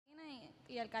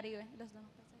el Caribe. Los demás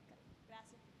países del Caribe.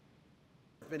 Gracias.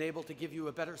 Been able to give you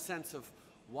a better sense of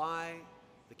why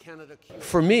the Canada-Cuba.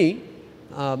 For me,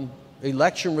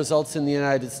 election results in the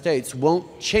United States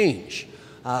won't change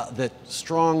the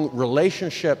strong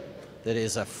relationship that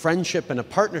is a friendship and a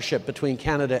partnership between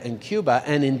Canada and Cuba,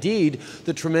 and indeed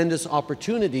the tremendous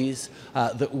opportunities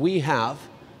that we have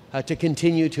to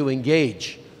continue to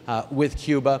engage with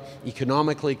Cuba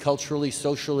economically, culturally,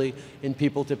 socially, in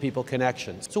people-to-people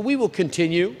connections. So we will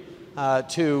continue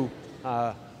to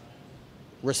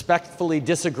respectfully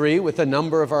disagree with a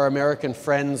number of our American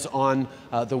friends on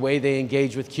the way they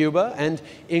engage with Cuba, and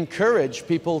encourage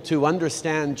people to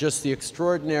understand just the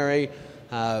extraordinary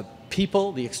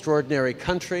people, the extraordinary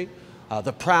country,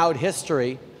 the proud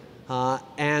history,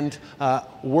 and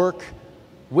work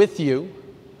with you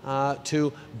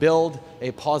to build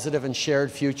a positive and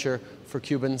shared future for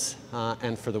Cubans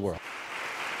and for the world.